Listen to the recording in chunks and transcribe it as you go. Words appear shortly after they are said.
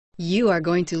You are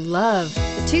going to love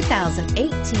the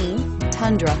 2018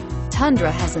 Tundra.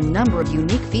 Tundra has a number of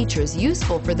unique features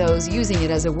useful for those using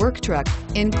it as a work truck,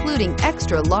 including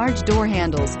extra large door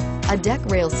handles, a deck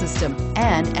rail system,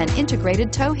 and an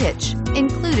integrated tow hitch.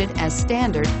 Included as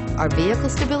standard are vehicle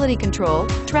stability control,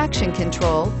 traction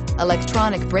control,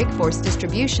 electronic brake force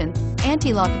distribution,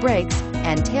 anti-lock brakes,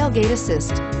 and tailgate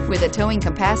assist. With a towing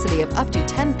capacity of up to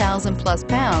 10,000 plus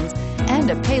pounds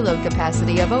and a payload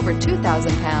capacity of over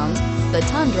 2,000 pounds, the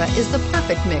Tundra is the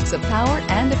perfect mix of power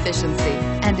and efficiency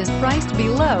and is priced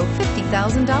below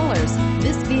 $50,000.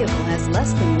 This vehicle has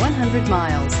less than 100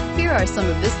 miles. Here are some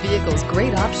of this vehicle's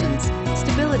great options: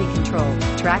 stability control,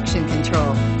 traction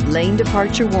control, lane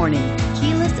departure warning,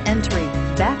 keyless entry,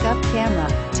 backup camera,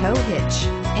 tow hitch,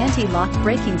 anti-lock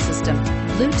braking system,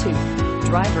 Bluetooth,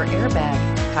 driver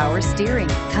airbag, power steering.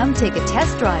 Come take a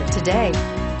test drive today.